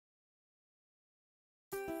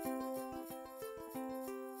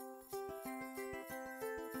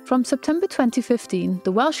From September 2015,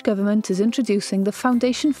 the Welsh Government is introducing the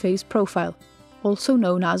Foundation Phase Profile, also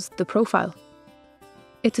known as the Profile.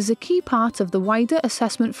 It is a key part of the wider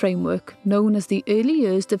assessment framework known as the Early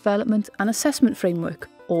Years Development and Assessment Framework,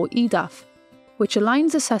 or EDAF, which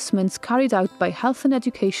aligns assessments carried out by health and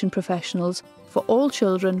education professionals for all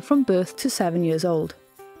children from birth to 7 years old.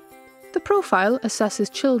 The profile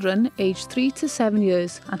assesses children aged 3 to 7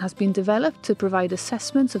 years and has been developed to provide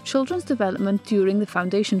assessments of children's development during the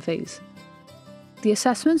foundation phase. The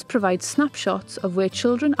assessments provide snapshots of where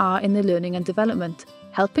children are in their learning and development,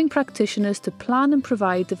 helping practitioners to plan and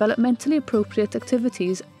provide developmentally appropriate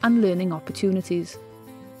activities and learning opportunities.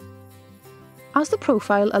 As the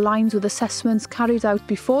profile aligns with assessments carried out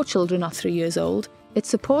before children are 3 years old, it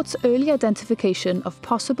supports early identification of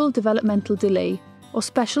possible developmental delay or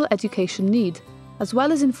special education need, as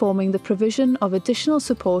well as informing the provision of additional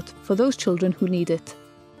support for those children who need it.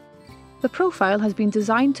 The profile has been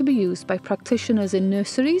designed to be used by practitioners in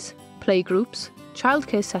nurseries, playgroups,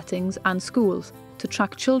 childcare settings and schools to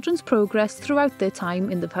track children's progress throughout their time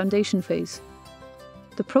in the foundation phase.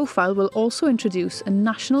 The profile will also introduce a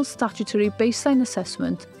national statutory baseline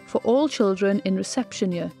assessment for all children in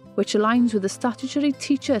reception year, which aligns with the statutory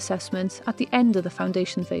teacher assessments at the end of the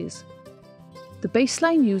foundation phase. The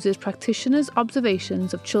baseline uses practitioners'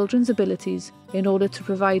 observations of children's abilities in order to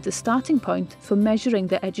provide a starting point for measuring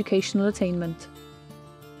their educational attainment.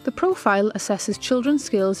 The profile assesses children's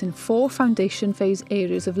skills in 4 foundation phase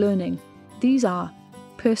areas of learning. These are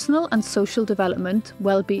personal and social development,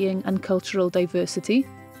 well-being and cultural diversity,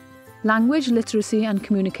 language literacy and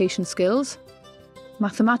communication skills,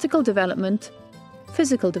 mathematical development,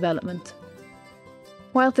 physical development.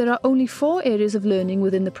 While there are only 4 areas of learning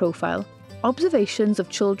within the profile, observations of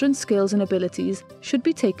children's skills and abilities should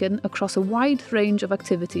be taken across a wide range of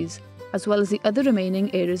activities, as well as the other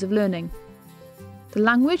remaining areas of learning. The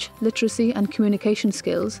language, literacy and communication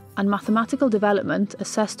skills and mathematical development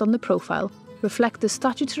assessed on the profile reflect the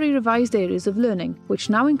statutory revised areas of learning, which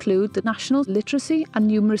now include the National Literacy and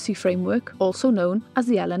Numeracy Framework, also known as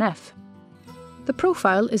the LNF. The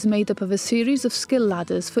profile is made up of a series of skill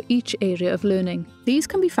ladders for each area of learning. These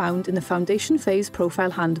can be found in the Foundation Phase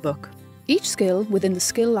Profile Handbook. Each skill within the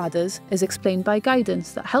skill ladders is explained by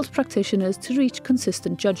guidance that helps practitioners to reach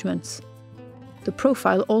consistent judgments. The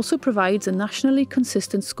profile also provides a nationally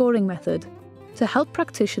consistent scoring method to help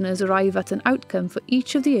practitioners arrive at an outcome for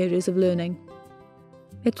each of the areas of learning.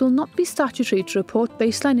 It will not be statutory to report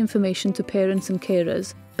baseline information to parents and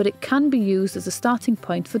carers, but it can be used as a starting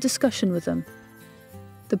point for discussion with them.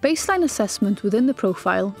 The baseline assessment within the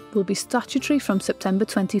profile will be statutory from September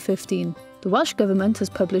 2015. The Welsh Government has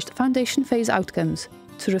published Foundation Phase Outcomes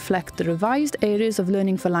to reflect the revised areas of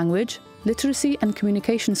learning for language, literacy and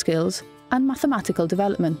communication skills, and mathematical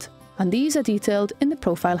development, and these are detailed in the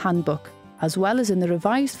Profile Handbook, as well as in the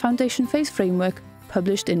revised Foundation Phase Framework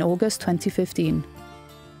published in August 2015.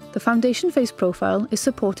 The Foundation Phase Profile is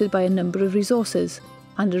supported by a number of resources,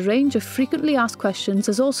 and a range of frequently asked questions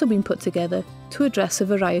has also been put together to address a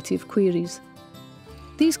variety of queries.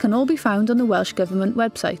 These can all be found on the Welsh Government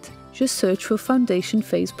website. Just search for Foundation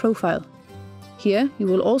Phase Profile. Here you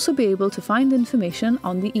will also be able to find information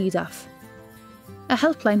on the EDAF. A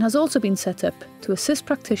helpline has also been set up to assist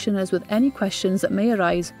practitioners with any questions that may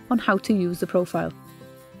arise on how to use the profile.